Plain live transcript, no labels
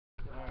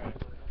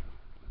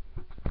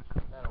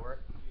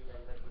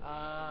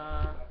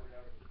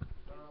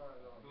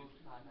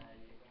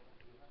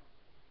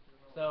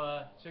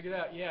check it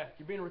out. Yeah,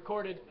 you're being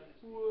recorded.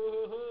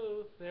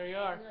 Whoa, there you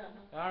are.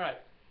 All right.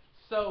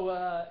 So,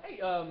 hey,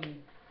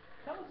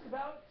 tell us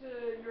about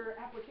your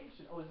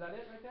application. Oh, is that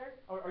it right there?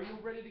 Or are you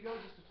ready to go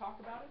just to talk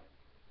about it?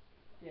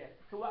 Yeah.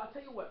 So well, I'll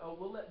tell you what.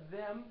 We'll let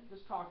them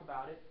just talk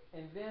about it,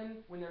 and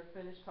then when they're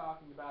finished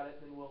talking about it,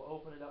 then we'll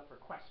open it up for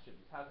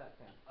questions. How's that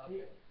sound?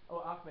 Okay.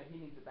 Ahmed, he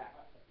needs it back.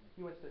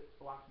 He wants to.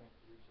 Oh, Ahmed.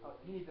 Oh,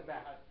 he needs it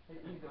back. He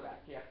needs it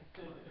back. Yeah.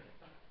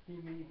 He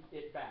needs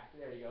it back.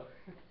 There you go.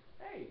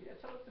 Hey, yeah,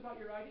 tell us about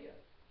your idea.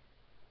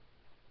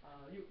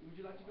 Would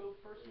you like to go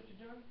first, Mr.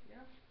 John?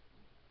 Yeah.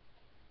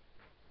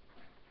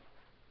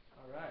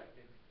 All right.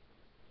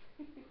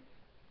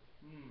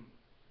 Hmm.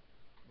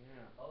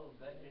 Yeah. Oh,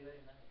 very,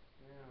 very nice.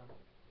 Yeah.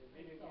 The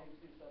video games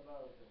is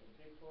about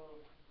people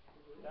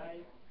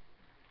die,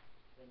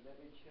 then they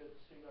will shoot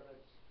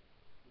cigarettes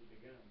with the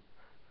gun.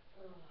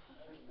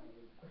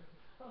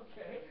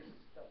 Okay. They will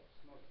stop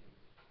smoking.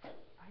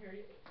 I hear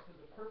you. So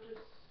the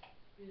purpose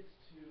is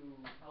to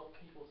help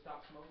people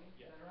stop smoking.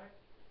 Yeah. Is that right?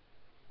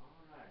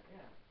 All right.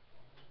 Yeah.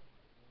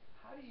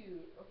 How do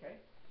you? Okay.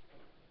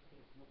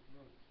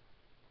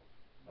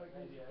 Oh,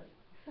 Idea.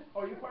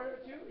 oh, you part of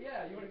it too?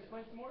 Yeah. You want to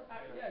explain some more?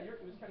 Yeah. It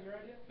was kind of your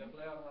idea. The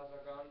player has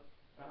a gun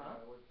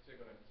Uh-huh. with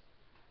cigarettes.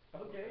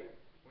 Okay.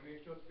 When he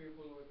shoots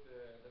people with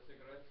the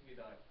cigarettes, he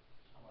dies.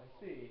 Oh, I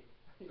see.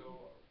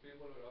 So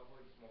people will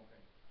avoid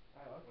smoking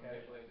Oh, when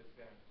they okay. play this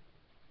game.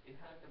 It's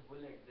not the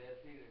bullet, they're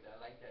cigarette. I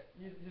like that.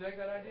 You like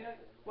that idea?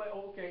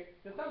 Well, okay.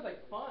 That sounds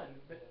like fun,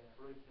 but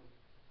Pollution.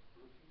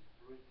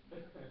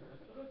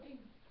 Protein.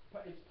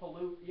 it's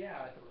pollute.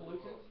 Yeah, it's a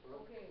pollutant.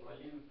 Okay.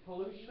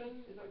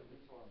 Pollution is a.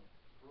 This one.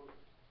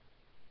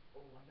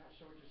 Oh, I'm not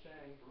sure what you're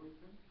saying. Pollute.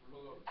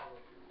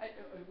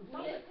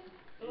 Bulletin.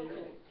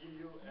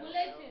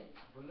 Bulletin.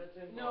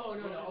 Bulletin. No.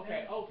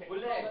 Okay.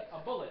 Bullet. A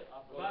bullet.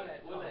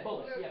 Bullet. A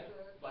bullet. Yes.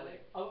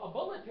 Bullet. A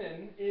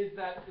bulletin is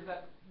that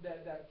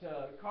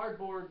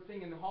cardboard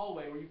thing in the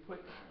hallway where you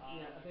put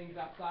things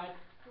outside.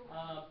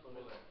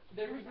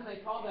 The reason they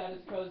call that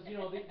is because these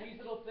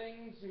little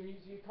things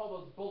you call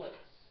those bullets.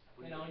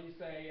 And you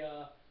say,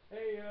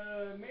 hey,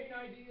 main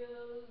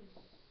ideas,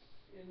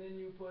 and then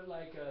you put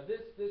like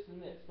this,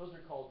 and this. Those are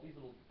called, these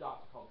little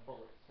dots are called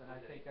bullets, and I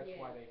think that's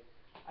why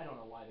I don't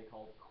know why they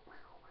call it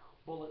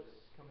bullets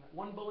coming out.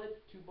 1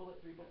 bullet, 2 bullet,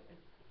 3 bullet.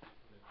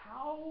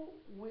 How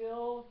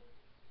will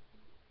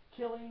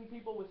killing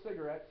people with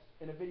cigarettes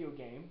in a video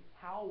game,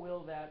 how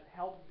will that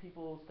help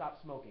people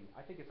stop smoking?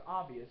 I think it's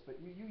obvious, but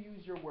you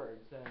use your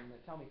words and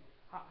tell me,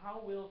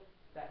 how will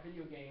that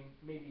video game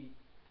maybe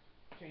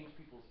change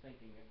people's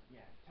thinking?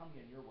 Yeah, tell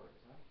me in your words,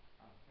 huh?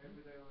 Maybe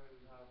they will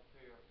have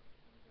fear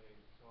inside,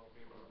 so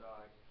people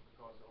die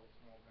because of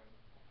smoking.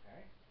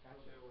 Okay, So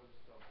gotcha. they will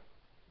stop.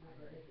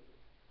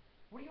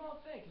 What do you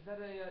all think? Is that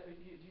do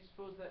you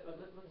suppose that,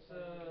 let's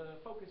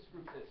focus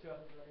group this.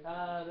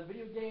 The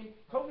video game,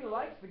 Toby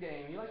likes the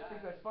game. He likes to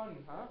think that's fun,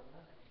 huh?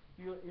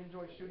 You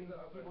enjoy shooting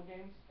people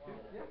games too?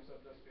 Yeah.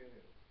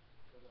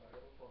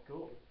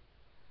 Cool.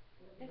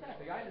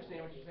 Fantastic. I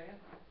understand what you're saying.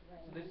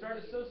 So they start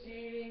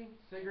associating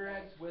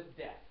cigarettes with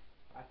death,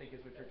 I think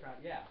is what you're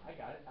trying. Yeah, I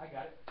got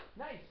it.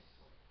 Nice.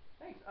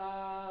 Thanks.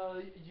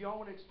 Do you all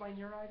want to explain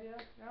your idea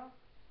now?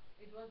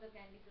 It was a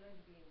Candy Crush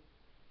game.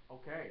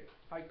 Okay.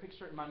 If I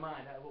picture it in my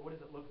mind, what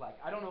does it look like?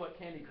 I don't know what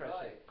Candy Crush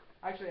is. Right.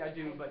 Actually, I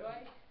do, but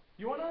Right.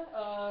 you wanna?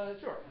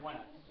 Sure. Why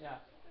not? Yeah.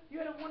 You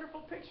had a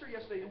wonderful picture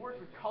yesterday. You worked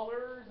with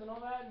colors and all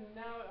that, and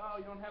now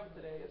you don't have it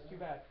today. It's too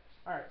bad.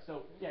 All right.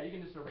 So yeah, you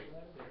can just erase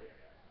it. There.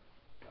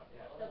 So,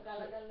 yeah. So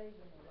color is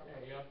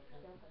There you go.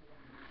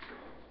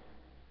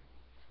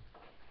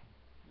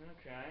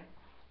 Okay.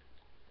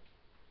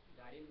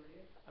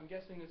 I'm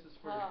guessing this is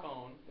for your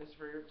phone. This is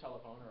for your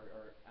telephone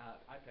or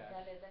iPad.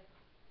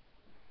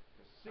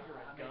 The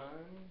cigarette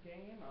gun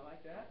game. I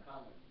like that.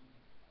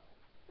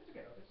 It's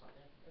okay. It's fine.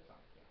 It's fine.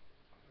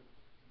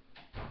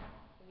 Yeah.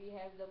 We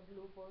have the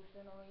blue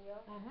portion over here.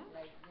 Mhm.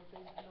 Like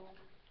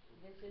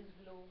this is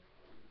blue,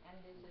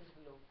 and this is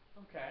blue.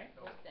 Okay.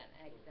 Just an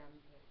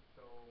example.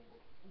 So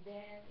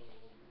Then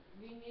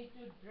we need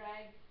to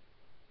drag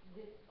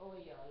this over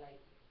here, like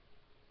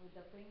with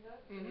the finger,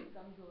 so it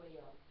comes over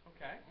here.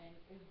 Okay. And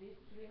if these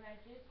 3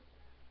 matches,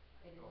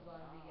 it is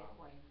gonna be get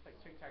points. It's like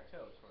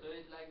tic-tac-toe sort So of.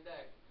 it's like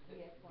that.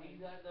 Yes, These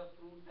points. are the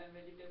fruits and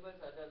vegetables,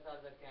 others are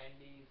the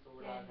candy,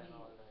 sodas and Candy,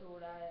 all that.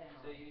 soda and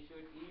So all. you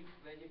should eat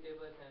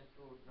vegetables and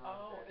fruit, not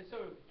Oh, that. and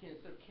so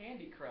instead of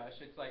Candy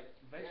Crush, it's like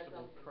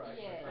Vegetable something Crush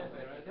like or that.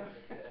 something, right?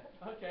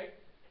 Yeah. Okay.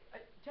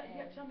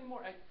 Tell me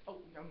more.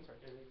 I'm sorry.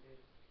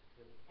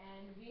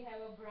 And we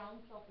have a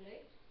brown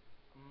chocolate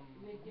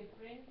with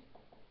different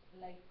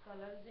like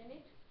colors in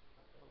it.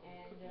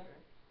 And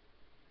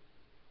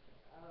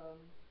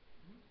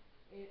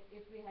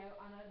if we have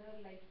another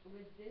like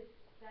with this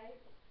type,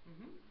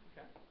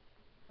 Okay.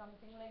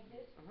 something like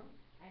this, Uh-huh.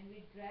 and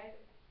we drag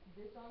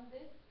this on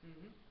this,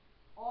 Mm-hmm.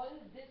 all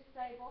this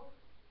type of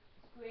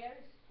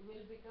squares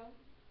will become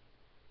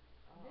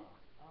this,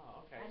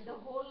 Oh, okay. and So, the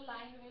whole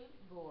line will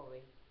go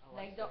away. oh, I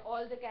Like see.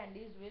 all the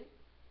candies will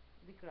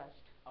be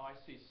crushed. Oh, I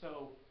see.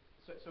 So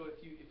So if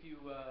you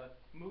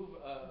move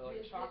like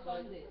This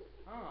chocolate, on this.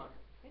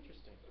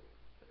 interesting.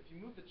 If you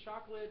move the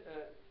chocolate,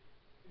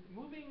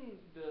 moving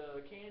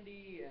the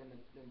candy and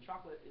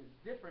chocolate is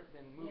different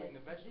than moving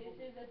Yes, the vegetables.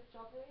 this is a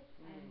chocolate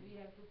and Mm. we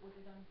have to put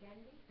it on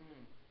candy.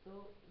 Mm.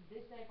 So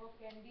this type of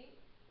candy,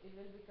 it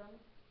will become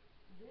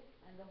this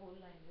and the whole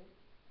line will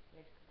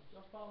get So crushed.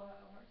 I'll follow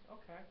that,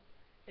 okay.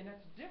 And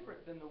that's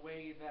different than the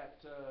way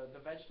that the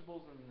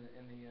vegetables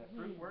and the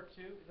fruit work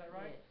too. Is that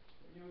right?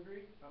 Yes. You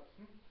agree? Oh,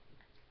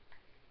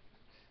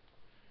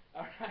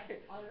 All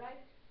right. All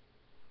right.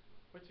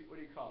 What do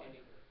you call it?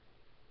 Candy Crush.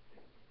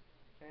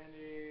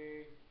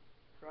 Candy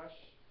Crush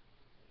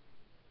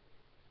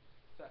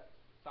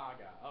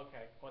Saga.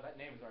 Okay. Well, that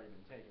name has already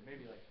been taken.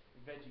 Maybe like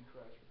Veggie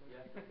Crush or You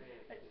something. have to pay.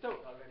 Hey, It's so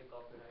already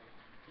copyright.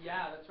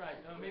 yeah, that's right.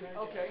 Maybe Good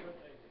idea, okay. good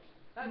idea.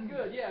 That's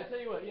good. Yeah, I tell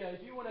you what. Yeah,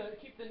 if you want to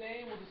keep the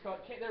name, we'll just call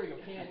it. There we go.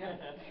 Can. Yeah.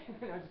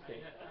 No, I'm just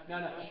kidding. No.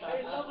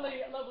 Hey,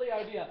 lovely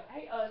idea.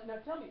 Hey, now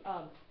tell me,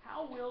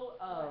 how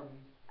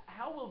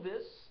will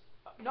this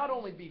not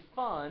only be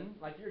fun,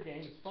 like your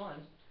game is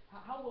fun?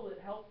 How will it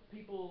help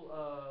people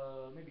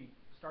maybe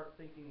start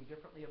thinking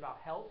differently about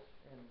health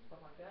and stuff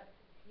like that?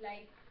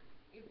 Like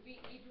if we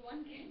eat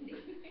one candy.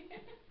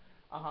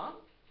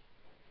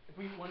 If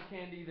we eat one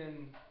candy,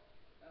 then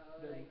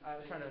Like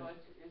I'm trying to.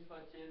 It's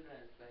for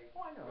children. Like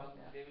Oh, I know. from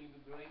Yeah. they will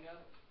be growing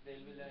up, they'll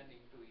be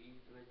learning to eat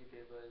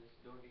vegetables,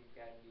 don't eat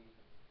candy.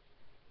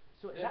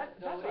 So The that's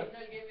what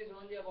original game is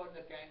only about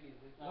the candies.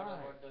 It's not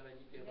Right. about the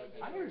vegetables.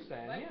 I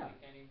understand. But Yeah. We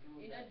can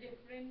include in a that.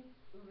 different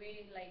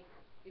way, like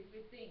if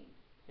we sing,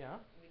 Yeah.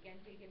 we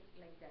can take it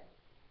like that.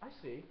 I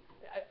see.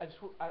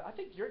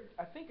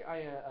 I think I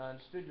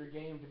understood your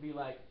game to be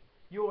like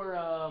your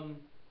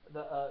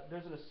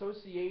there's an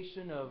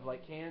association of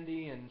like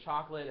candy and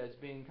chocolate as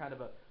being kind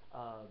of a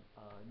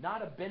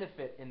not a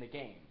benefit in the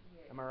game.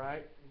 Yes. Am I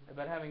right?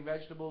 About having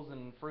vegetables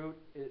and fruit,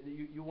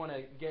 you want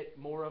to get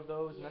more of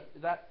those. And Yes.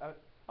 is that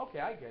okay?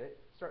 I get it.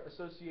 Start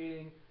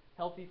associating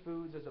healthy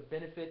foods as a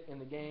benefit in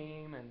the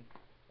game, and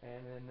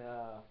then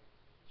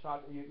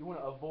you want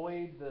to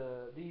avoid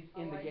these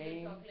in the Avoid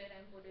game. the chocolate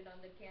and put it on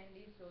the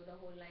candy, so the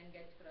whole line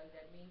gets crushed.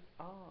 That means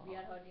we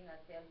are hurting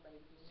ourselves by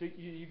eating. So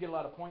you get a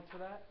lot of points for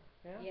that?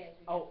 Yeah? Yes,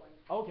 we get Oh,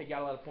 points. okay,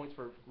 got a lot of points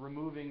for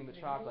removing the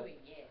chocolate.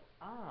 Removing, yes.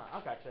 I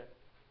gotcha.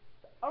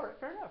 All right,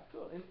 fair enough,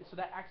 cool. And so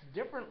that acts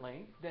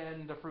differently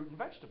than the fruit and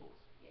vegetables.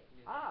 Yes.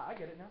 Yes. I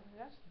get it now.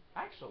 That's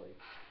actually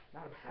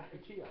not a bad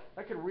idea.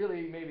 That could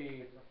really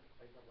maybe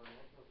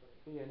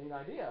be a neat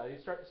idea. You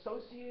start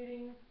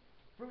associating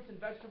fruits and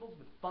vegetables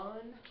with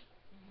fun.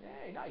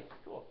 Hey, nice,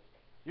 cool.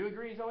 You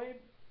agree, Zoe?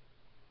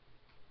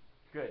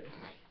 Good.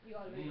 You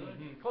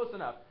already Close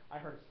enough. I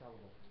heard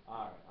syllable.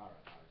 All right.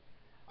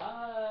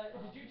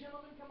 Did you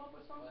gentlemen come up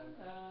with something?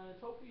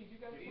 Topi, did you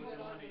guys He come put up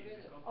the with money in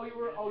the together. company. Oh, you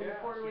were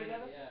Yeah, pouring it he-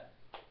 together?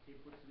 Yeah. He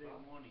puts the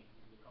money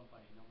in the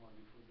company, no more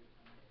we put it,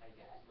 I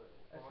guess.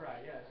 That's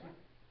right. Yeah.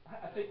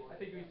 I think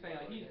he was saying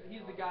like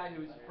he's the guy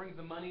who brings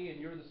the money and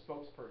you're the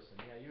spokesperson.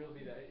 Yeah, you'll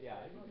be the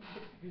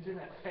He's doing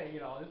that thing.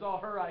 It's all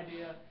her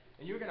idea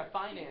and you're gonna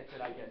finance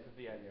it. I guess is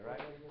the idea, right?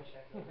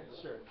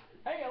 Sure.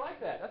 Hey, I like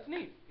that. That's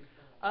neat.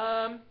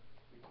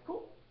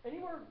 Cool. Any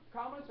more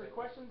comments or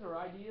questions or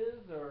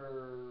ideas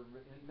or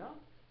no?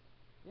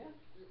 Yeah.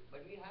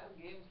 But we have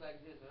games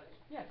like this, right?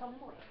 Yeah. Tell me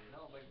more.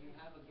 No, but we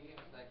have a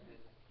games like this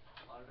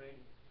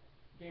already.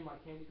 Game like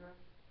Candy Crush.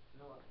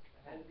 No,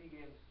 healthy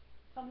games.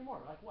 Tell me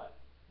more. Like what?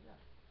 Yeah.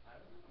 I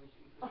don't know. We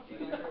should see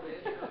on the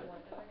Play Store.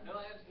 Whatever. No,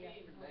 I have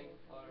seen like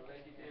for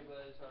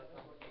vegetables or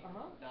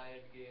something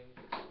diet games.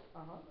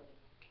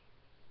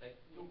 Like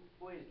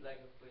quiz,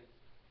 like a quiz.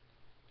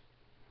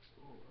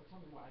 Ooh, tell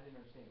me more. I didn't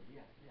understand.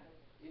 Yeah.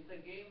 It's a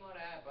game or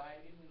app. I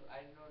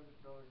don't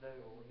know the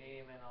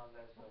name and all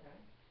that stuff. Okay.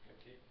 But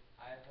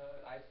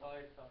I saw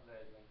it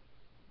somewhere like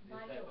this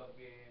Mario. type of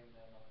game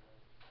and all that.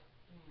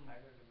 I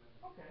don't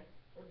remember. Okay.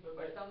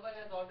 But someone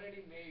has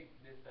already made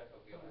this type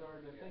of game. Someone's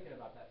already been Yeah. thinking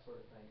about that sort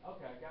of thing.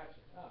 Okay, I gotcha.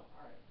 Oh,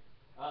 all right.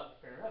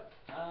 Fair enough.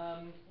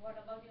 What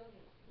about your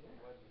game? Yeah.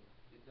 What game?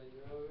 It's a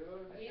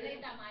your Ye nahi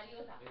tha,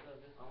 Mario tha. It was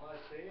this Our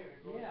same,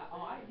 it was Yeah.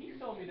 the same. He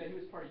told me that he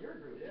was part of your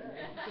group. Yeah.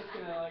 He's just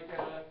gonna like.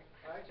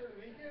 Actually,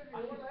 we gave the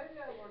whole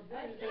idea about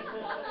this.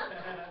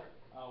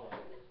 Oh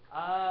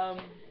well.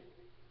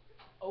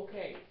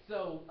 Okay,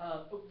 so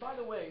by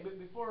the way,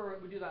 before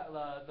we do that,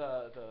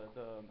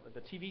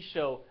 the TV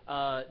show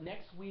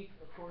next week,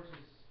 of course,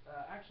 is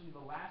actually the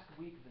last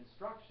week of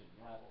instruction.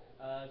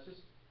 It's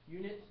just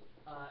Unit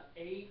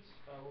 8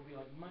 will be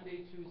like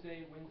Monday,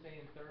 Tuesday, Wednesday,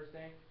 and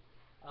Thursday.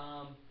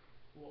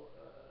 We'll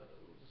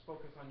just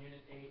focus on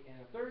Unit 8,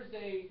 and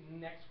Thursday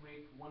next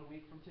week, 1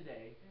 week from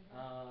today,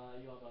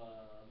 you'll have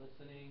a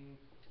listening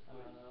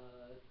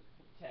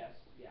test.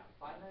 Yeah,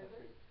 Final that's test?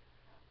 great.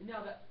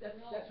 Now No.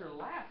 that's your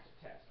last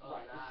test, Oh,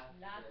 right?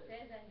 Last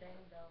test and then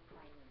the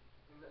final.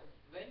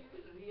 When you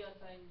will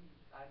reassign,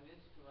 I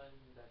missed one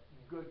that thing.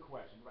 Good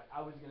question. Right,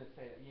 I was gonna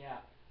say that.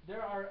 Yeah,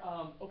 there are.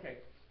 Okay,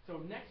 so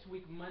next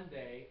week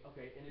Monday.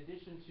 Okay, in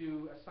addition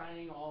to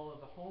assigning all of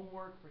the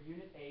homework for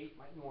Unit 8,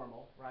 like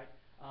normal, right?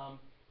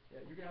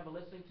 you're gonna have a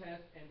listening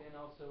test and then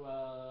also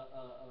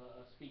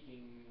a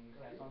speaking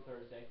test on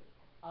Thursday.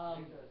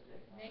 Next Thursday.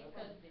 Next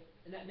Thursday.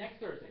 Next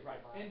Thursday, right?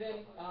 And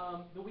then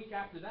the week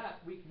after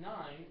that, week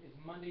 9 is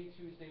Monday,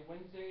 Tuesday,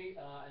 Wednesday,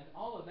 and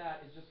all of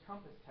that is just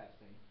compass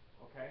testing.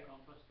 Okay.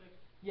 Compass test?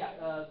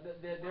 Yeah,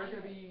 they're going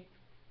to be.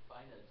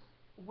 Finals.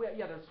 Well,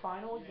 yeah, there's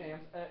final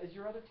exams. Is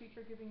your other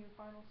teacher giving you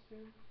finals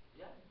too?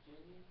 Yeah,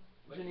 Geneva.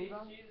 But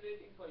Geneva? She's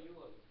waiting for you.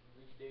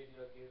 Which date you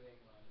are giving?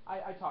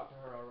 I talked to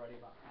her already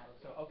about that.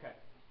 So okay.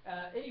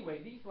 Anyway,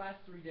 these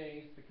last 3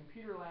 days, the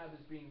computer lab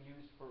is being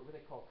used for what they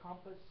call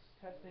compass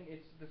testing.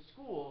 It's the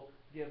school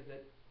gives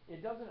it.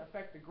 It doesn't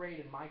affect the grade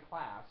in my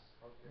class,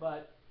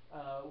 but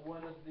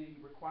one of the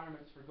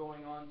requirements for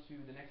going on to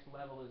the next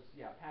level is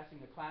passing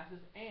the classes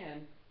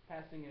and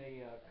passing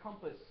a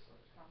compass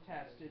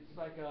test. It's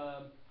like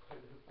an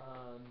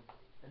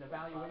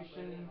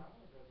evaluation.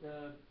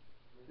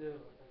 The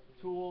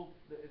tool.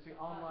 It's an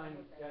online.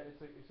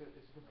 It's a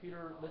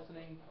computer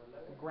listening,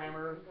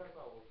 grammar,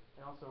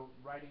 and also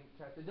writing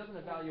test. It doesn't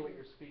evaluate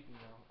your speaking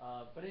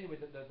though. But anyway,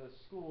 the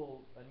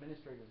school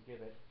administrators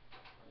give it.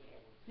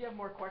 If you have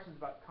more questions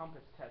about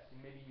compass testing,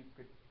 maybe you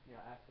could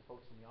ask the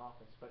folks in the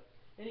office. But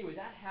anyway,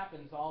 that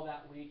happens all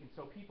that week, and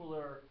so people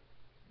are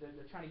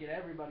they're trying to get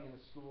everybody in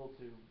the school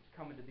to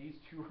come into these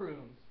 2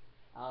 rooms.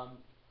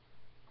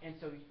 And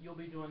so you'll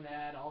be doing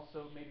that.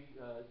 Also, maybe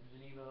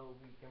Geneva will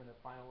be giving a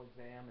final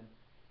exam, and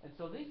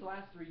so these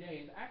last 3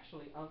 days,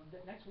 actually,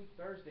 next week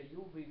Thursday,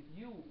 you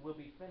will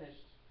be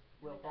finished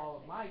with all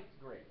of my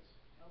grades.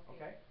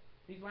 Okay.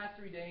 These last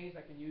 3 days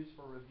I can use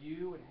for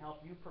review and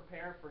help you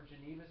prepare for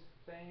Geneva's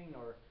thing,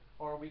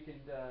 or we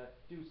can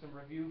do some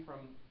review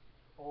from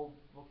old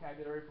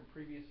vocabulary from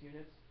previous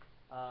units.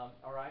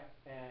 All right,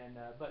 and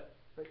but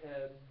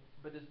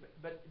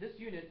this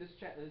unit, this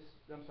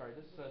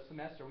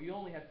semester, we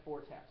only had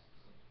 4 tests.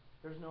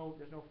 There's no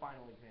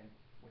final exam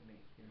with me.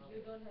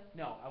 You don't have?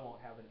 No, I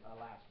won't have a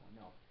last one.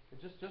 No,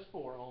 it's just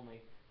 4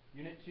 only.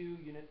 Unit 2,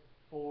 Unit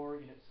 4,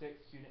 Unit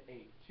 6, Unit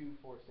 8. 2,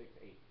 4, 6,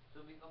 8.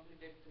 So we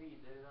completed 3.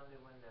 There is only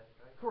 1 left,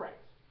 right? Correct.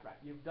 Right.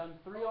 You've done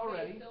 3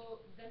 already.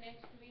 So the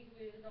next week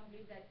we will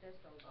complete that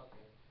test also.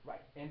 Okay.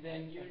 Right, and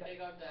then you will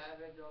take out the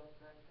average of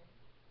that thing.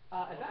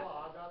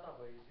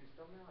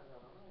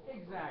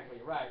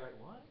 Exactly. Right.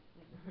 What?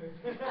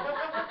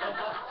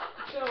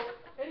 So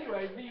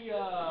anyway,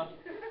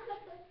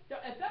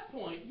 at that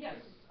point, yes,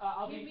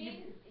 I'll be. He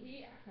means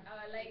he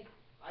like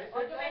I said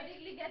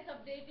automatically gets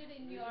updated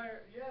in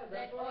your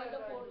that all the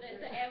folders,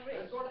 the average.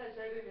 That's what I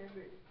said in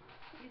Hindi.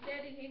 He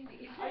said in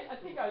Hindi. I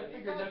think I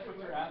figured that's what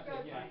you're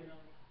asking. Yeah.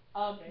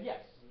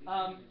 Yes.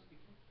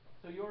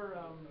 So your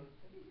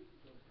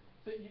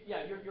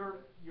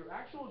your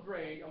actual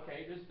grade.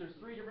 Okay. There's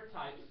 3 different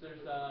types.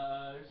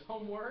 There's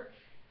homework.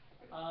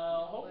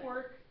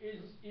 Homework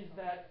is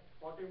that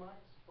 40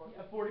 marks?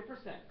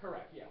 40%,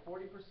 correct,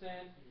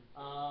 40%.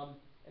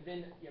 And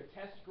then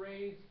test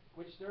grades,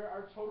 which there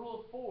are a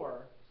total of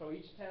 4. So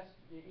each test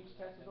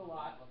is a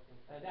lot.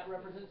 That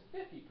represents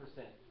 50%.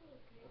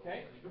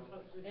 Okay?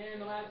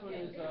 And the last one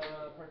is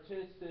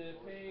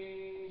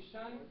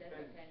participation.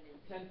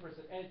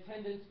 10%.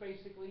 Attendance,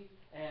 basically.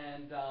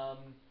 And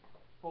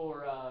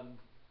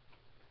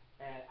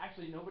and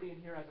actually, nobody in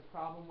here has a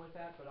problem with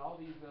that, but all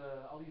these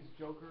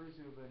jokers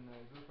who have been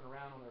goofing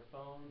around on their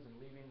phones and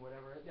leaving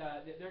whatever,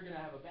 they're going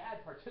to have a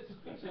bad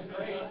participation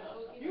rate.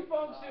 You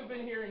folks who've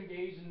been here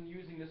engaged in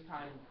using this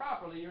time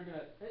properly,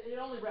 it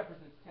only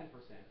represents 10%.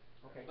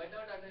 Okay. But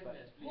not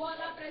attendance. Who are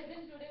not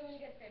present today will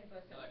get 10%.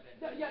 No attendance.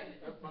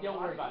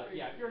 Don't worry about it.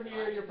 Yeah, if you're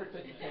here, you're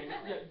participating.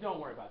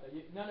 Don't worry about that.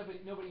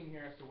 Nobody in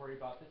here has to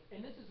worry about this. And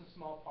this is a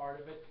small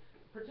part of it.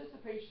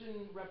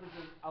 Participation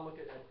represents. I'll look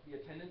at the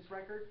attendance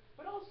record,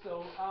 but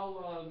also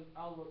I'll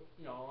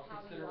consider.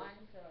 How you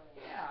answer.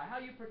 Yeah, how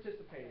you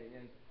participated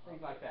and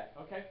things like that.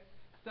 Okay.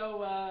 So,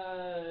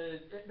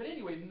 but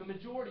anyway, the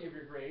majority of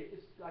your grade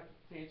is, like,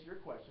 to answer your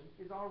question,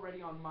 is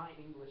already on my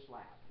English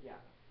lab. Yeah.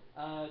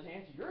 To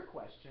answer your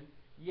question,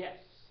 yes.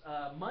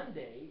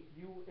 Monday,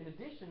 in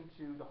addition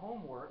to the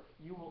homework,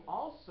 you will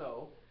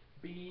also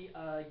be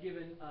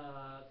given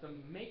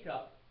some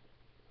makeup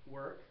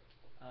work.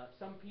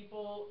 Some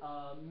people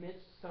miss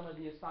some of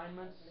the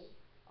assignments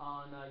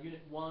on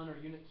Unit 1 or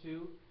Unit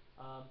 2.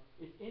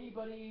 If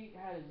anybody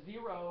had a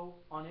 0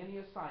 on any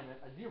assignment,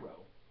 a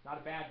 0, not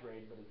a bad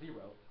grade, but a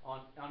 0,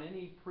 on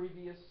any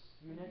previous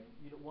unit,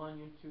 Unit 1,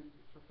 Unit 2,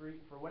 3,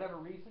 for whatever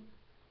reason,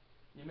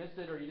 you missed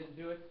it or you didn't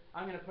do it,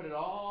 I'm going to put it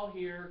all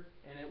here,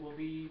 and it will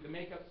be, the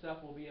makeup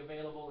stuff will be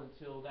available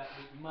until that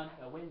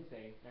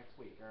Wednesday next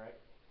week, all right?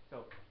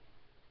 So,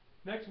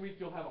 next week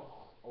you'll have a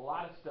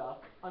lot of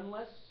stuff.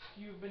 Unless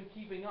you've been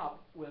keeping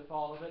up with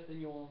all of it, then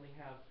you'll only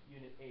have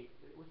Unit 8.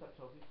 What's up,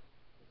 Toby?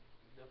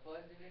 The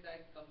first unit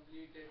I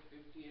completed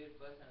 58%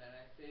 and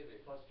I saved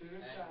it. First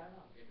unit and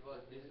it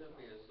was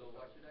disappeared. So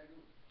what should I do?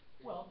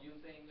 Well, you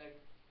saying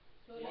like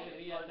So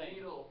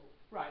zero.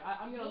 Right.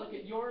 I'm going to look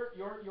at your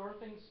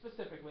things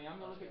specifically. I'm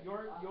going to look at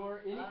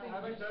your anything.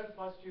 I haven't done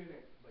first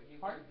unit. But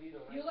you Pardon? got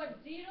 0, right? you got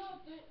 0,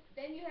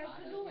 then you have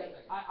to do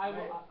it. I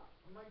will.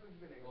 my could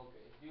be negative.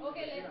 Okay, zero.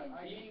 Okay, let him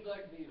Yeah, He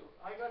got zero.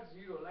 I got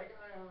zero. Like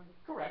I am.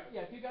 Correct.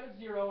 Yeah, if you got a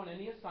 0 on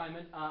any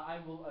assignment, I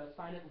will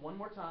assign it one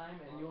more time,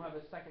 and you'll have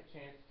a second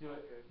chance to do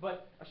it, Okay.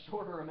 but a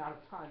shorter amount of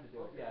time to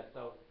do it. Okay. Yeah.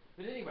 So,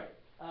 but anyway,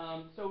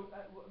 I'm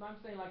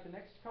saying like the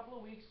next couple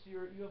of weeks,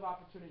 you have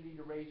opportunity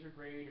to raise your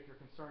grade if you're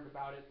concerned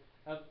about it.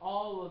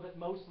 All of it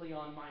mostly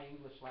on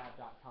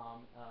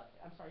myenglishlab.com.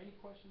 I'm sorry. Any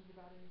questions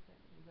about anything?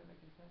 Is that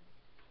making sense?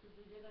 तो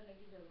तुझे करने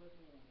की जरूरत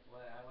नहीं है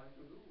Why I want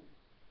to do?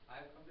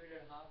 I've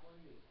completed half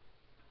only.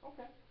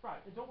 Okay,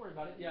 right. Don't worry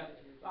about it. Yeah,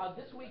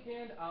 this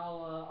weekend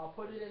I'll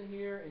put it in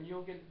here, and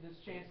you'll get this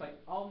chance like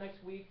all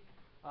next week,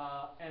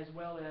 as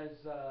well as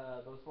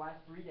those last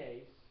 3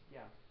 days.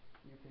 Yeah,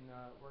 you can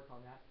work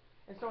on that.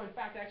 And so, in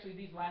fact, actually,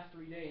 these last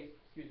 3 days,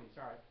 excuse me,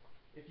 sorry.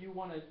 If you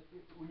want to,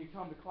 when you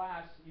come to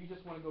class, you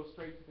just want to go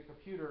straight to the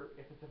computer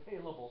if it's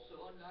available. So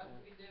on last Yeah.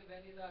 weekday,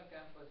 when is our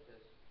campus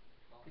test?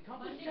 The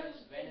compass Monday, test?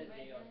 Tuesday,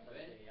 Wednesday or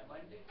Wednesday. Thursday, yeah.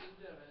 Monday,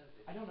 Tuesday or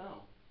Wednesday? I don't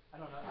know. I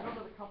don't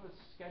know the compass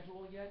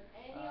schedule yet.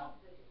 Any of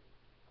the day.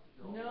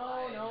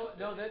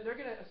 No, they're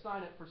going to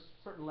assign it for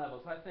certain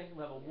levels. I think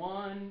level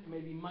 1,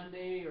 maybe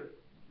Monday, or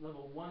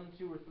level 1,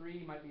 2, or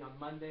 3 might be on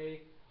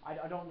Monday.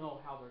 I don't know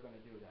how they're going to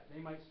do that. They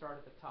might start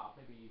at the top,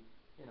 maybe,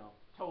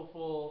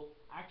 TOEFL.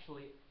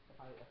 Actually,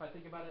 if I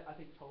think about it, I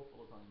think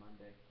TOEFL is on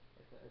Monday.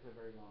 It's a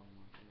very long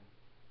one. Yeah.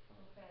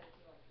 तो पैर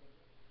की बात कर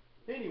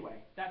लो Anyway,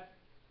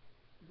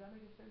 does that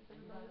make sense,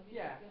 everybody?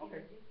 Yeah,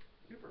 okay.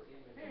 Super.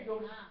 Here you go.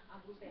 हाँ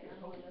अब उसके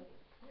नाम बोलो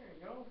Here you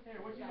go.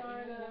 Here, would you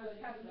mind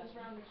passing this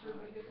around, make sure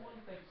everybody gets one?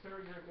 Thanks, sir.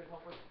 You're a good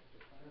helper.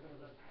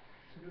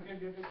 You can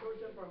get a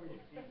question from me.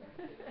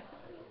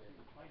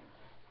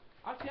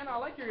 Asiana, I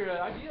like your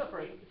idea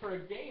for a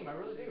game. I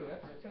really do.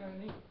 That's kind of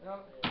neat.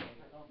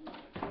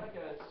 I like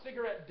a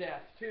cigarette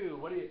death too.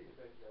 What do you?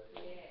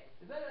 yes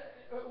Is that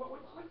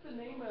what's the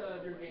name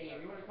of your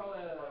game? You want to call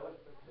it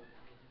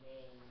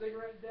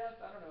cigarette death?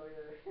 I don't know.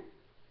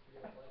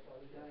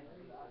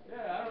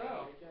 Yeah, I don't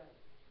know.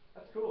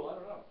 That's cool. I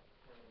don't know.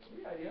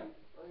 Good idea.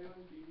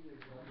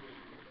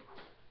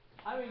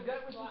 I mean,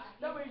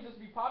 that would just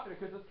be popular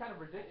because it's kind of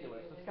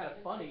ridiculous. It's kind of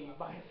funny,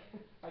 but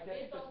I ये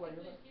guess that's what topic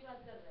you're. तो इसकी बात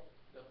कर रहे हैं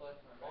The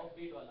first one, right?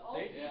 Offbeat wala.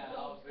 Offbeat Yeah,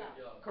 jobs offbeat का.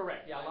 job.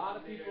 Correct. Yeah, a lot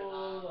of completed people.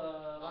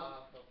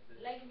 half of this.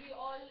 Like we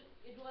all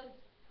it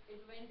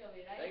went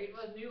away right Like it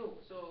was new,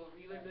 so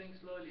we were doing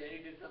slowly, and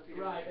it disappeared.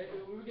 Right.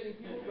 We were getting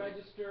people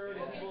registered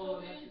and okay people. so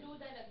we will do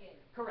that again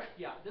Correct.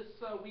 Yeah. This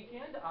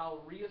weekend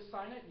I'll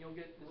reassign it, and you'll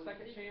get the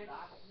second chance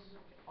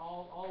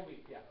all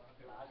week. Yeah.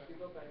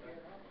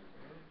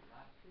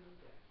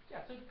 Yeah.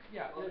 So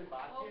yeah,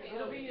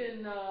 it'll be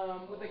in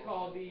what they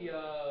call the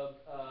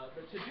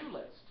to-do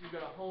list. You go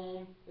to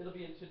home, it'll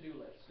be in to-do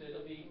list.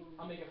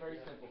 I'll make it very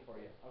simple for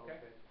you. Okay.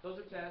 Those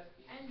are tests.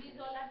 and these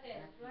all are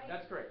tests right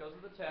That's correct. Those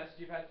are the tests.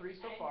 You've had 3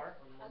 so And far.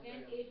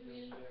 again it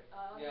will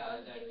Yeah,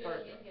 Thursday that will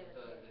Thursday. again give us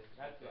Thursday.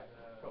 That's it.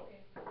 Cool.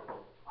 okay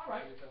All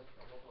right.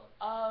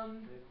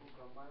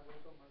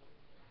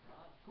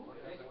 Cool.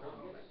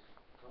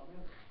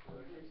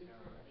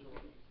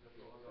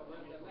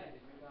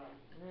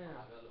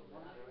 Yeah.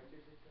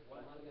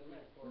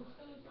 कुछ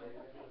तो उसको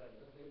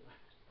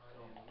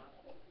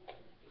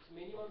It's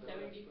minimum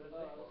 70,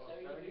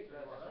 70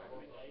 plus.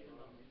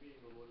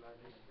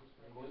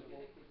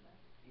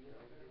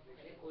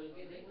 अरे खोल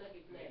के देखना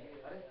कितना है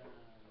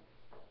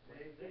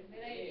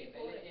मेरा ए, 84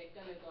 पहले है चेक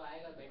कर ले तो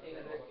आएगा बैठेगा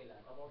इसके बाद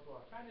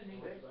Kind of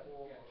English, but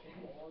yeah.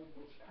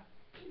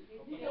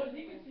 He 84 knows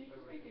he can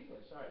speak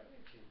English. All right.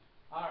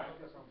 All right.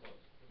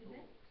 कितने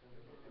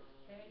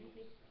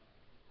 76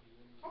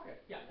 Okay.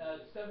 Yeah.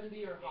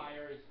 70 or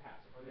higher is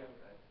passing.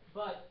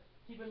 But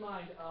keep in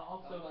mind,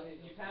 also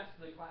you pass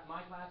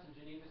my class and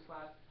Geneva's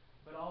class,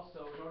 but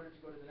also in order to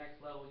go to the next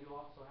level, you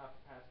also have to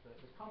pass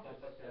the compass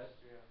test.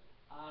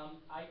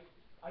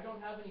 I don't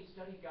have any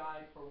study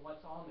guide for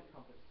what's on the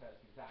compass test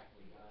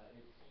exactly.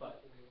 But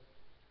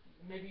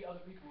maybe other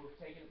people who have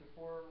taken it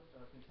before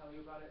can tell you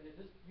about it.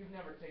 You've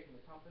never taken the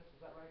compass, is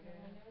that right? no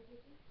I never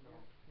taken No.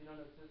 You know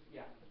this?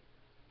 Yeah.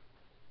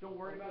 Don't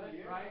worry about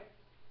it, right?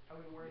 I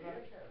wouldn't worry about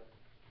it.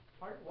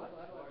 Pardon? What?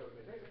 What?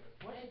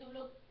 नहीं तुम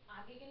लोग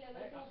आगे के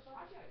level से ऊपर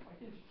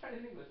Try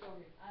in English.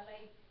 Okay.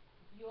 like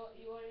you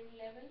are in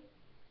level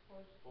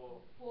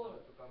four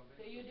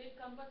so you did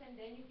compass and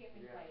then you came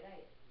in 5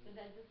 right so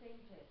that's the same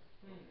test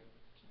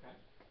Okay.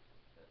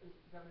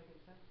 Is that making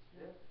sense?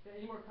 Yeah.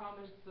 Any more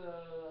comments?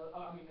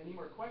 Any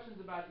more questions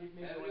about it?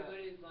 Maybe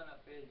Everybody is gonna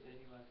fail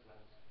Geneva's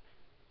class.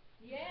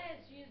 yes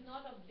she is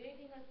not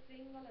updating a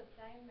single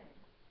assignment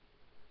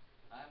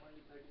I am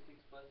only 36%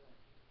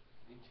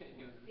 in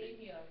Geneva's. same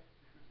here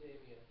Same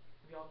here.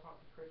 Have y'all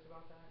talked to Chris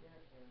about that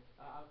yet?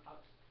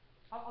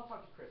 I'll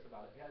talk to Chris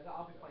about it. Yeah,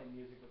 I'll be playing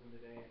music with him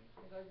today.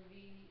 because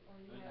we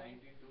only have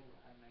 92.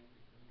 I'm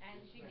 92. and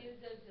she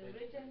gives us a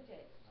written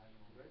test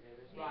We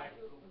Right. have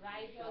to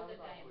write all the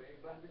time. Like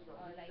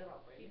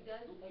she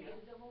does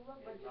gives the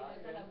homework, but she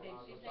doesn't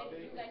update. She said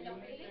you guys are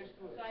failing,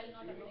 so I'll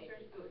not update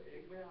it.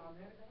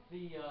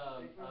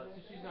 So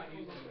she's not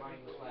using the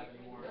mindless lab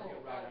anymore. No.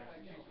 Right.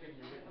 She's giving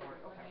you written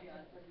work. Okay.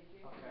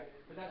 Okay.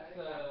 But that's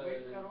but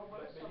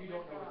you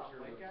don't know what your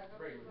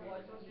grade would be.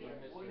 What What we you're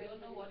missing.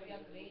 don't know what we are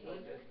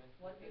grading,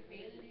 what we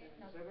failed in,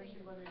 nothing. We are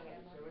not,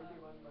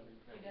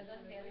 she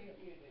doesn't tell you.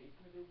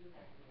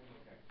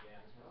 Okay.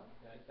 Yeah.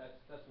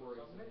 That's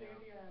worrisome.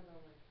 Yeah.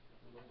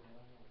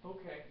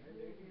 Okay.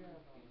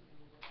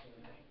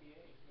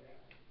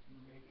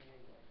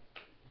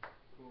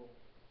 Cool.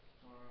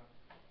 All right.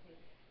 Okay.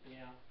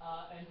 Yeah.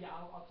 And yeah,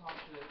 I'll talk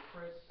to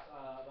Chris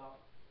about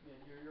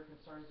your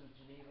concerns with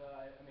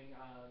Geneva. I mean,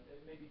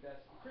 it may be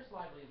best. Chris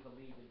Lively is the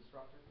lead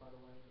instructor, by the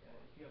way.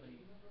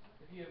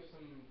 If you have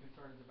some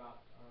concerns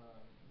about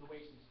the way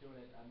she's doing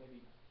it,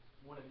 maybe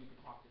one of you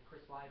could talk to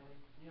Chris Lively.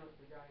 You know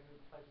the guy who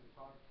plays the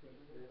guitar.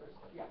 Chris?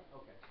 Yeah.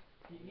 Okay.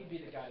 He'd be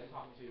the guy to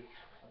talk to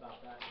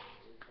about that.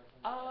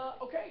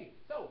 Okay,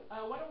 so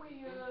why don't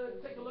we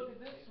take a look at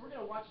this? We're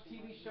gonna watch a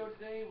TV show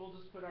today. We'll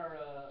just put our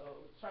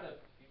try to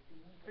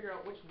figure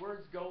out which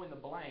words go in the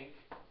blank.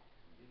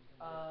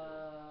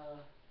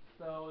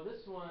 So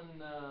this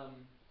one,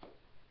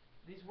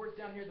 these words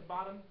down here at the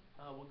bottom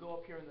will go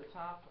up here in the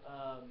top.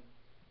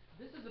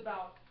 This is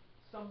about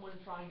someone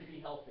trying to be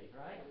healthy,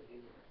 right?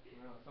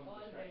 No, someone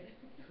distracted.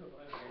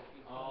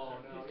 Oh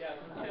no, yeah.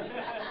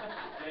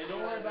 Don't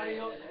worry about it.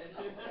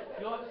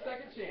 You'll have a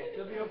second chance.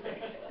 You'll be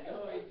okay.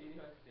 No, it's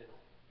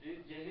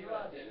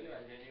Geneva.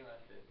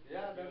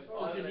 Yeah, that's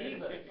Oh, what.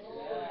 Geneva.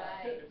 Oh,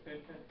 right.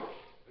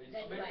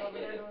 That's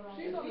right.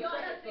 She's on We the all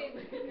are second. same.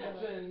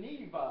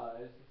 Geneva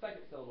is the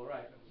second syllable,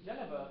 right?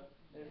 Geneva.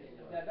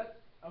 That's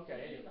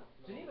okay. Anyway,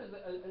 Geneva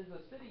is a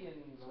city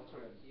in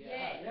Switzerland.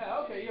 Yes. Yeah.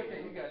 Okay.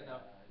 Okay. You guys know.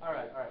 All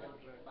right. All right.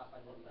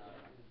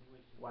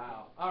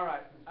 Wow. All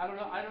right. I don't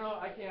know.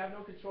 I can't have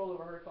no control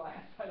over her class.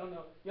 I don't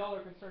know. Y'all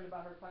are concerned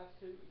about her class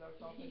too? Is that what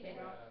y'all thinking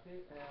about?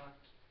 Yeah.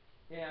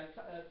 Yeah.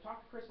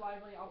 Talk to Chris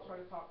Lively. I'll try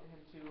to talk to him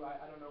too.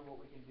 I don't know what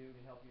we can do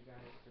to help you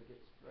guys to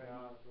get ready.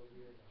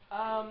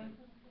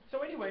 So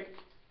anyway,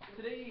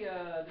 today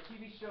the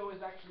TV show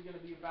is actually going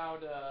to be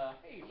about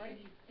hey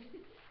Frankie,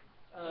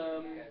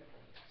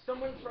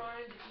 someone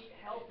trying to eat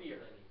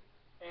healthier,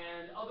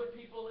 and other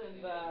people in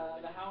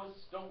the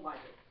house don't like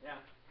it. Yeah.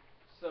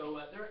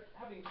 So they're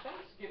having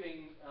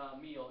Thanksgiving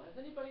meal. Has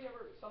anybody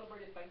ever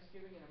celebrated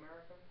Thanksgiving in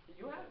America?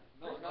 You have?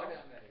 No, not in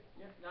America.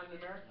 Yeah, not in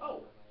America.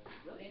 Oh,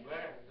 really?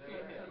 Where? It's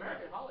an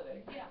American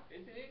holiday. Yeah.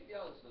 It's in India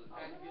also,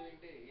 Thanksgiving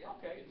Day, yeah.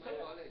 Okay, In so my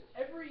college.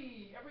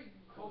 every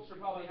culture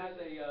probably has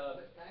a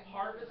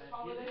harvest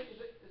holiday.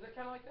 Is it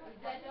kind of like that?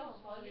 Is that a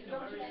holiday? Is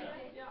that what you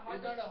said? Yeah,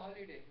 It's not harvest. a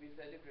holiday, we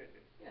celebrate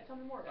it. Yeah, tell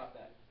me more about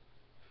that.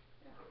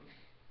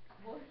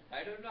 What?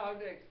 I don't know how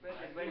to express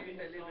it, but we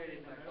celebrate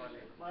in my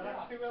college.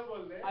 Marathi में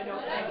बोल दे. I know.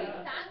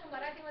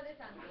 मराठीमध्ये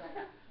सांग तू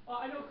आता.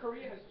 I know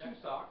Korea has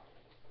Chuseok,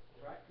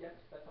 right? Yes,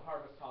 that's a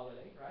harvest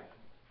holiday, right?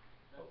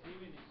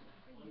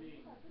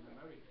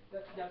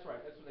 That's right.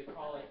 That's what they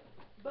call it.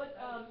 But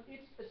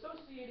it's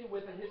associated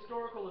with a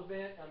historical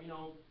event.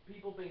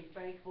 People being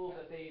thankful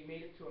that they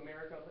made it to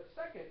America. But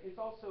second, it's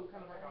also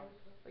kind of like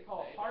they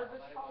call it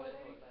harvest holiday.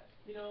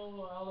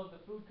 All of the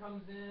food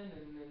comes in,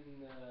 and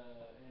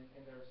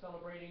they're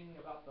celebrating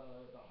about the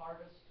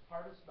harvest,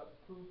 about the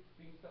food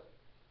being stuff.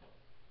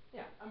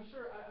 Yeah, I'm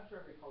sure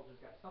every culture's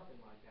got something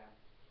like that.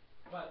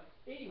 But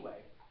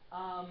anyway,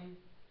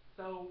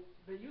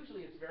 but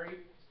usually it's very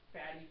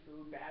fatty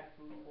food, bad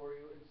food for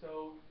you, and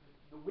so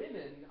the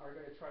women are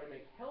going to try to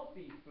make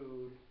healthy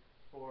food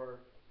for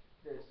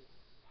this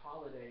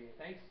holiday,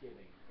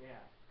 Thanksgiving. Yeah.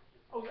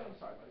 Oh yeah, I'm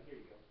sorry, buddy. Here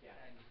you go. Yeah.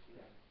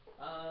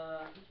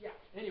 Yeah.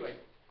 Anyway,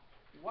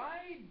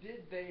 why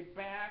did they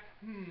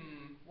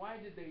Why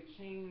did they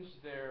change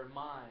their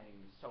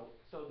minds? So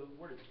the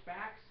word is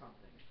back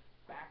something.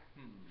 Back.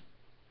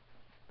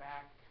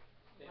 Back.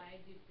 Why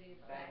did they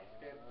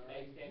Backstep.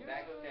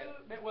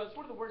 Well, it's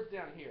one of the words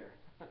down here.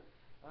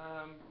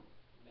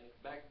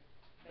 Back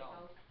down.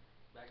 out?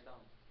 Back down.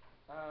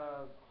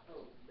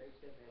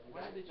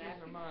 Why did they change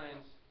their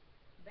minds?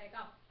 Back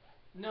up.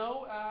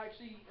 No,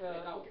 actually,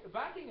 Back out. okay,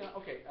 backing up.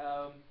 Okay,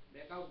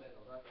 Back out.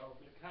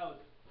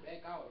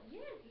 Back out.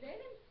 Yes,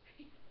 let him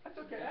speak. that's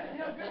okay.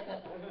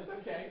 Good. It's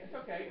okay. It's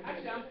okay.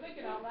 Actually, I'm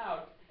thinking out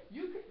loud.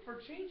 You could, for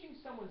changing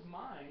someone's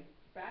mind,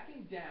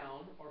 backing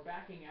down or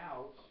backing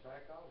out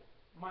Back out.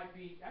 might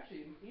be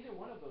actually either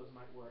one of those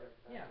might work.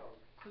 Yeah. Back out.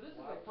 So this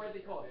is a phrase they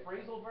call a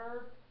phrasal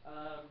verb.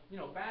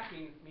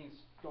 Backing means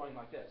going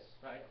like this,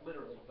 right?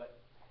 Literally, but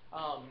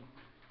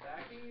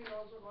Backing is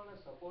also called as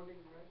supporting,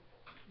 right?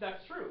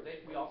 that's true.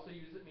 We also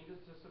use it means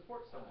to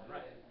support someone,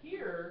 right?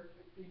 Here,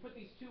 you put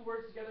these two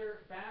words together.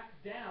 Back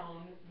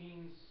down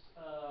means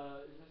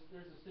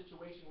there's a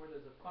situation where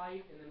there's a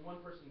fight and then one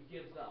person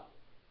gives up.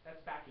 That's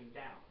backing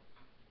down.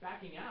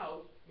 Backing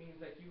out means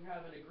that you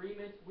have an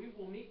agreement. We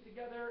will meet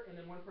together, and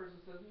then one person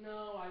says,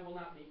 "No, I will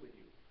not meet with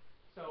you."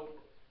 So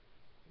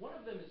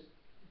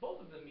both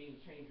of them mean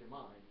change your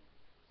mind.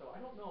 So I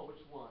don't know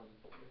which one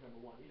is number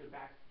one. Either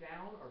back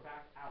down or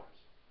back out.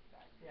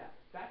 Yeah,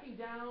 backing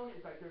down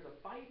is like there's a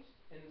fight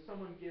and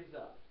someone gives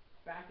up.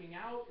 Backing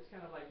out is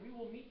kind of like we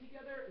will meet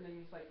together, and then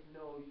it's like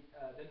no,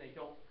 then they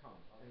don't come,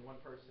 and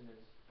one person is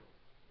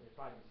they're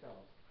by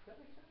themselves. Does that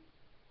make sense?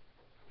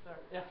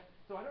 Sorry. Yeah.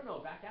 So I don't know,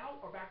 back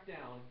out or back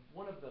down,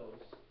 one of those,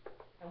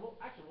 and we'll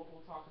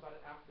talk about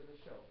it after the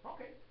show.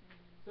 Okay.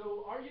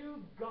 So are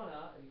you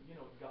gonna, and you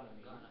know what gonna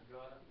means?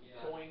 Gonna.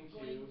 Yeah. Going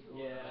to.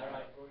 Yeah. All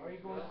right. Are you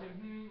going to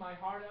my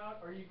heart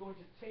out? Are you going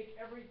to take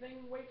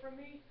everything away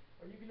from me?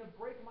 Are you going to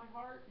break my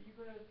heart? Are you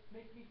going to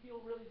make me feel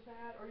really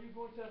sad? Are you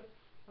going to,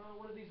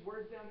 one of these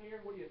words down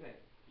here, what do you think?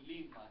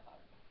 Leave my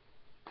heart.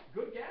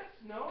 Good guess.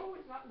 No,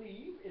 it's not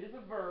leave. It is a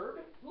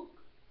verb. Look.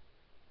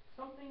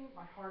 Something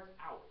my heart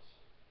out.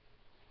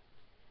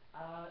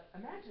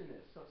 Imagine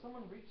this. So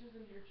someone reaches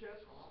into your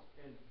chest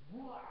and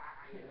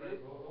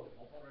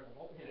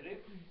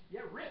Rip.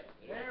 yeah, rip.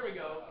 There we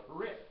go.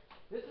 Rip.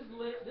 This is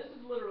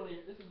literally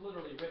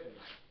ripping.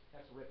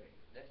 That's ripping.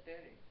 That's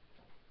tearing.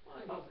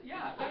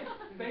 Yeah,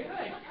 same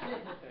thing.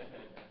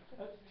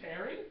 That's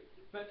tearing,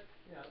 but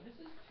this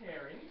is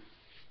tearing.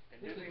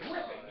 This is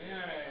ripping.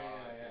 Yeah.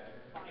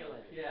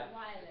 Violent. Yeah.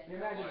 Violent. You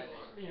imagine,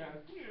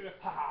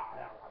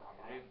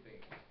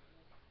 Ripping.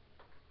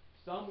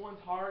 someone's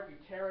heart, you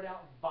tear it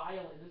out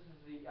violent. This is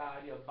the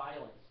idea of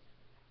violence.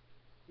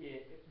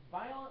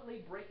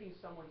 Violently breaking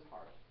someone's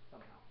heart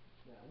somehow.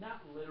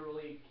 Not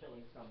literally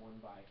killing someone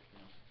by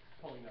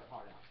pulling their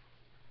heart out.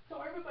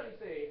 So everybody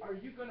say, are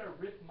you gonna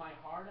rip my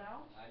heart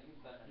out? Are you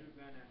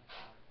gonna?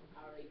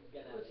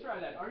 Let's try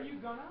that. Are you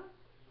gonna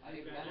Are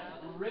you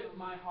gonna? rip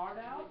my heart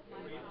out? My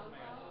heart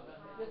out.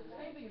 It's the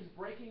same thing as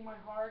breaking my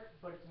heart,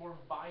 but it's more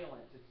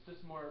violent. It's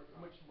just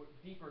much more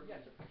deeper.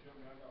 Yeah, sure.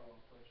 I got one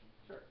question.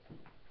 Sure.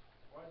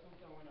 Why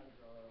sometimes when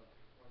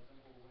for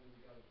example, when we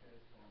got a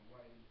test on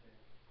writing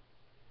test,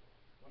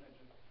 when I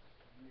just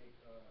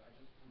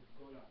put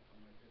Gona on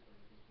my paper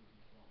because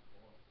it's wrong.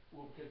 Or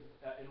Well, because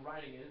in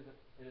writing it isn't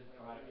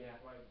right. Yeah.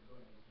 Write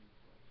Gona is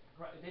wrong.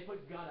 Right, they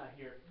put gonna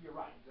here. You're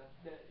right.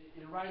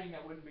 In writing,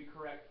 that wouldn't be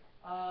correct.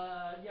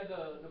 Yeah,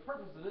 the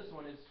purpose of this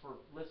one is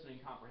for listening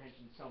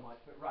comprehension so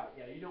much. But right,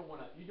 yeah, you don't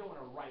wanna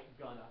write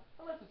gonna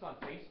unless it's on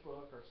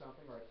Facebook or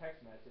something or a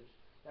text message.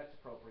 That's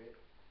appropriate.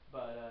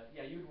 But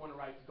yeah, you'd want to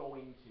write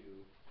going to.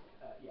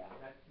 Yeah,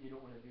 that you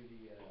don't want to do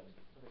the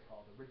what they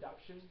call the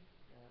reduction.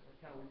 That's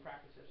kind of we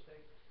practiced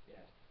yesterday.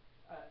 Yeah.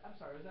 I'm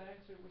sorry, was that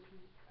answer what you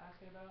were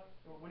asking about?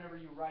 Or whenever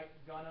you write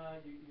gonna,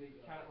 you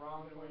count it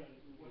wrong for you?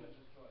 When I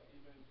just try,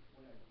 even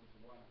when I put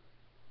wanna,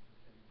 it's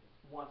the same thing.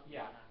 One,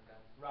 yeah,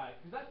 right,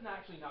 because that's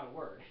actually not a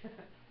word.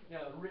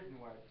 A written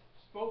word.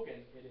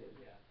 Spoken, it is.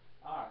 Yeah.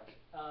 All right.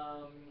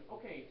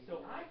 Okay.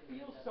 So I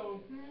feel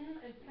so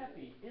and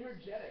peppy,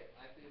 energetic.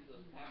 I feel so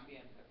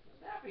happy and happy.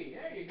 Snappy.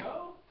 There you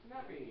go.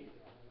 Snappy.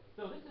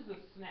 So this is a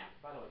snap,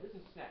 by the way. This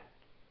is snap.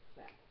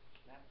 Snap.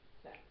 Snap.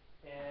 Snap.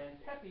 And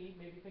peppy,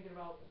 maybe thinking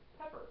about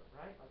pepper,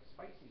 right? Like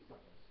spicy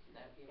something.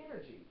 Snappy.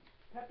 Energy.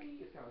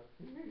 Peppy is kind of.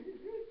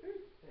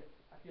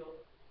 I feel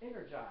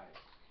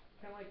energized.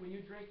 Kind of like when you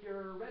drink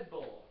your Red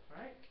Bull,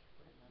 right?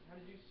 How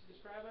did you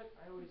describe it?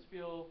 I always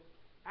feel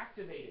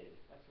activated.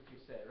 That's what you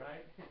said,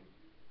 right?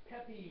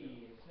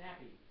 Peppy and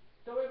snappy.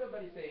 So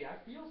everybody say, I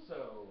feel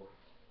so.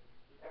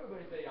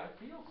 Everybody say, I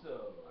feel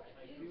so.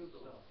 I feel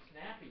so.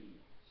 Snappy.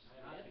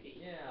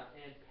 Snappy. Yeah,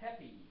 and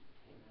peppy.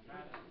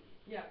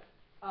 Yeah.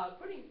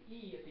 Putting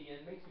E at the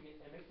end makes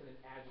it an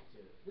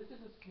adjective. This is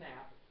a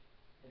snap,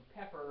 and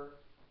pepper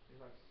is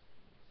like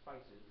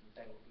spices, and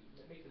so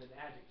it makes it an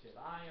adjective.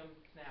 I am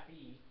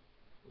snappy,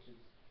 which is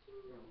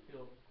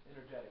feel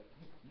energetic.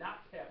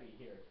 Not peppy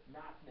here.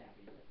 Not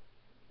snappy.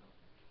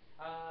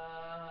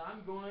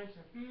 I'm going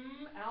to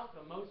out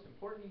the most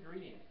important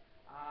ingredient.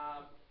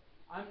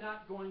 I'm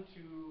not going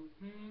to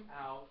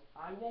out.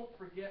 I won't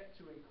forget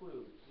to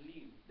include.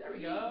 Leave. There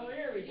we go.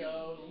 Here we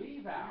go.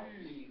 Leave out.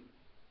 Leave.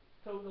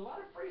 So there's a lot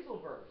of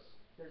phrasal verbs.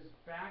 There's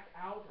back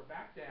out or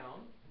back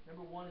down.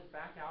 Number one is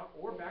back out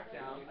or back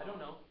down. I don't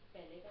know.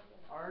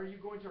 Are you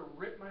going to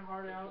rip my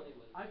heart out?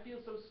 I feel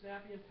so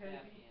snappy and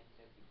peppy.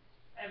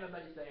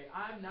 Everybody say,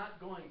 I'm not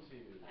going to.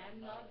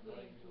 I'm not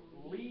going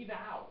to. Leave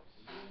out.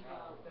 Leave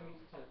out. That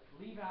means to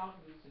leave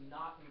out means to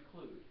not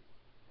include.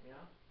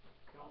 Yeah?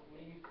 Don't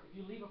leave. If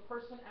you leave a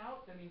person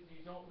out, that means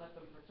you don't let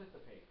them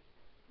participate.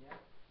 Yeah?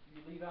 If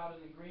you leave out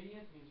an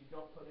ingredient, it means you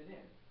don't put it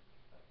in.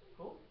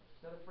 Cool?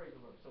 Another phrasal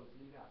verb. So it's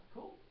leave out.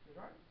 Cool? You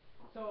right?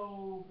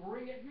 So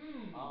bring it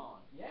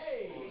on.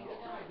 Yay!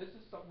 That's right. This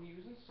is something we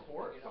use in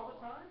sports all the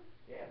time.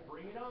 Yeah,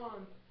 bring it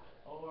on.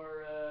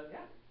 Or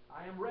yeah,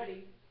 I am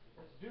ready.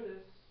 Let's do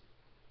this.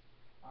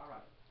 All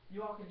right. You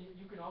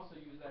can also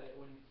use that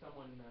when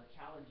someone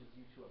challenges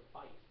you to a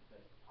fight.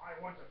 Says, I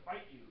want to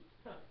fight you.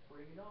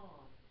 Bring it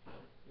on.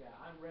 Yeah,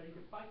 I'm ready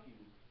to fight you.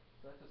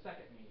 So that's the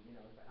second meaning.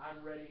 I'm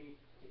ready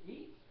to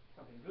eat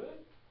something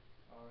good,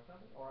 or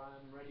something, or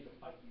I'm ready to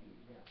fight you.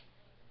 Yeah.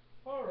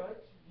 All right.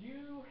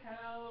 You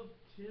have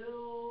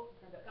till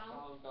the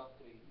count of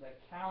three. The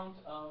count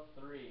of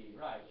three.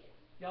 Right.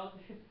 Y'all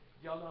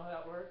know how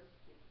that works?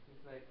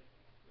 It's like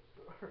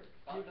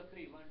Count of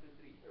three, 1, 2,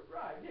 3.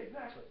 Right, yeah,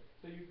 exactly.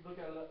 So you look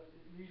at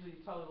usually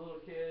you tell a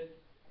little kid.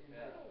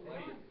 Yeah.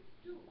 Maybe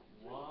 2.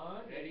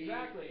 one. Ready,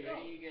 Exactly.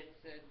 ready, get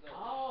set, go.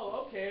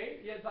 Oh, okay.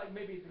 Yeah, it's like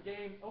maybe it's a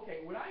game. Okay,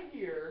 when I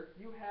hear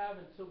you have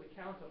until the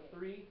count of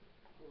 3,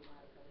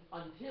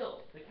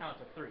 until the count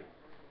of 3.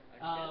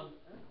 Until?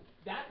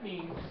 That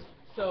means,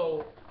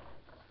 so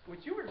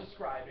what you were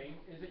describing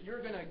is that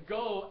you're going to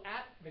go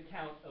at the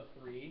count of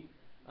 3,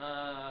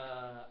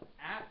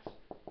 at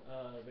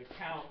the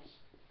count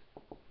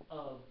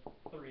of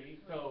 3.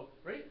 So,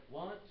 ready?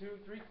 1, 2,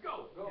 3,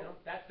 go. You know,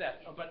 that's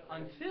that. But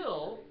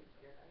until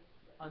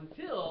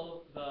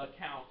the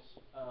count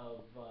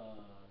of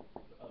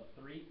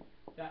 3,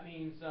 that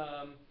means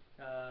 1,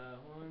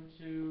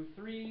 2,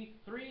 3.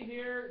 3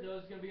 here.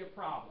 There's going to be a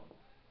problem.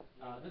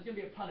 There's going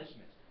to be a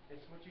punishment.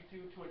 It's what you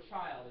do to a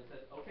child. It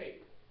says, okay,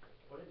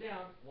 put it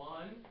down.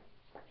 1,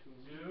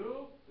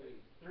 2,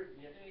 3.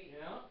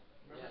 Yeah.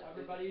 Remember, Yeah,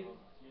 everybody's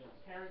Yes.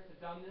 parents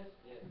have done this.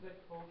 Yes. It's like,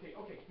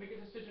 okay, make a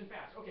decision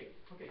fast. Okay.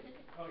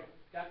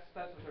 That's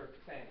what they're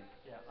saying.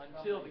 Yeah,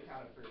 until the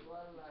count of 3. It's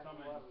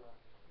coming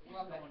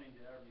in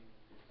the army.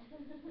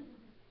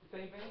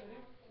 Same thing, is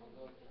it?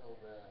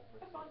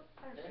 That's fine.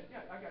 I understand.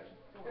 Yeah, I got you.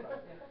 Don't worry about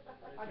it.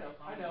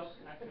 Yeah. I know.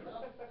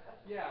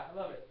 Yeah, I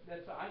love it.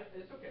 It's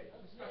okay.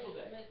 It's a special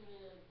day.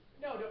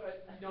 No, you're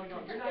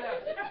not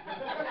asking.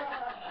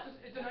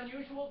 It's an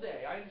unusual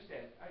day. I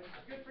understand.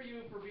 It's good for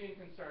you for being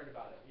concerned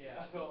about it.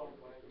 Yeah.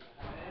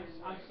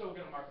 I'm so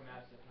gonna mark him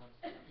absent.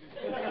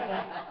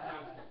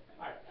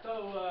 All right. So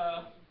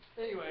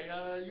anyway,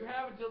 you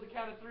have until the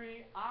count of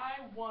 3.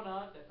 I want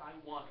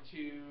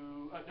to.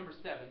 Number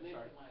 7.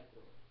 Sorry.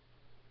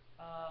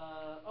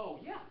 Oh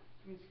yeah.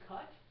 It means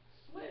cut,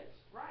 slit.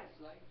 Right.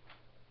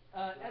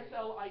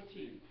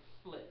 SLIT.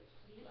 Split.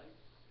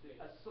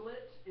 A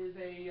slit is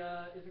a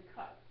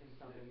cut in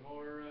something,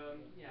 or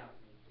yeah.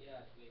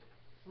 Yeah, split.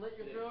 Slit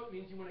your throat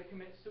means you want to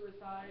commit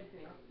suicide.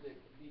 You know?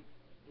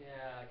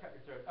 Yeah, cut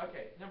your throat.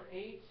 Okay, number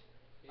 8.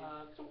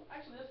 So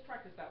actually, let's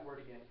practice that word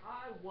again.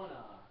 I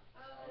wanna.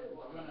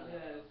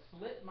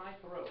 Slit my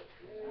throat.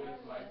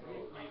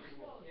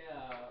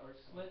 Yeah, or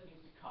slit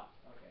means to cut.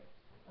 Okay.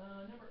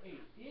 Number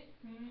 8. It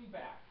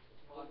back.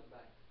 What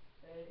back?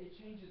 It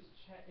changes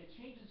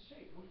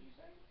shape. What did you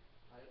say?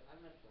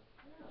 I'm not sure.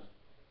 Yeah.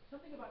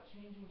 Something about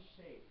changing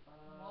shape.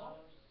 Morph?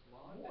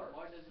 Morph.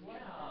 What does it mean?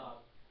 Yeah.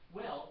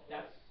 Well,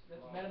 that's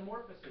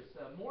metamorphosis.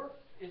 Morph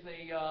is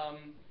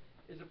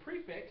a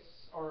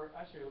prefix, or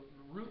actually a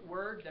root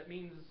word that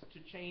means to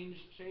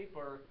change shape,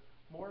 or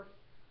morph.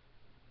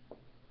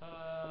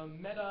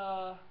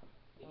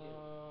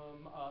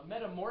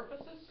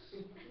 Metamorphosis.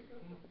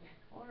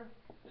 Or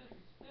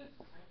this.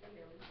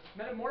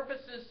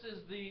 Metamorphosis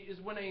is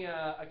when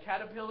a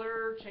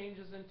caterpillar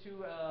changes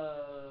into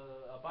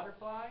a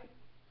butterfly.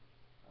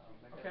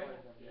 Okay.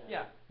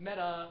 Yeah.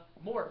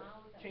 Metamorph,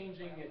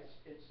 changing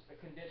its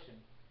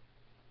condition.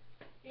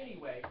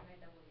 Anyway.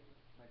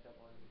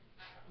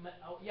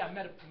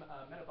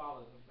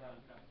 Metabolism.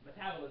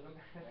 Metabolism.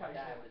 That's how you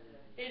say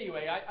it.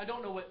 Anyway, I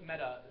don't know what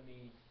meta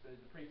means, the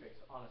prefix,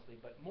 honestly,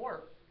 but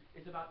morph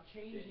is about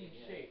changing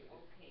shape.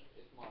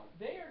 It's morph.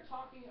 They are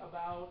talking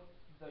about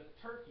the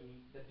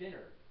turkey, the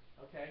dinner.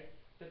 Okay,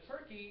 the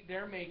turkey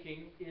they're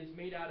making is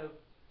made out of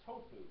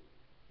tofu.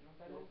 You know what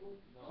that is?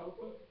 No.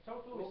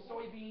 Tofu is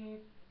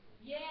soybean.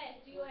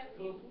 Yes, you have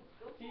to.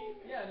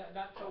 Yeah,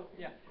 not tofu.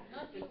 Yeah.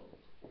 Not you.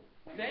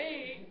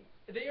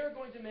 They are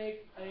going to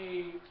make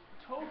a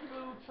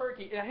tofu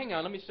turkey. Hang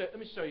on, let me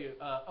show you.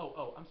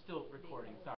 I'm still recording. Sorry.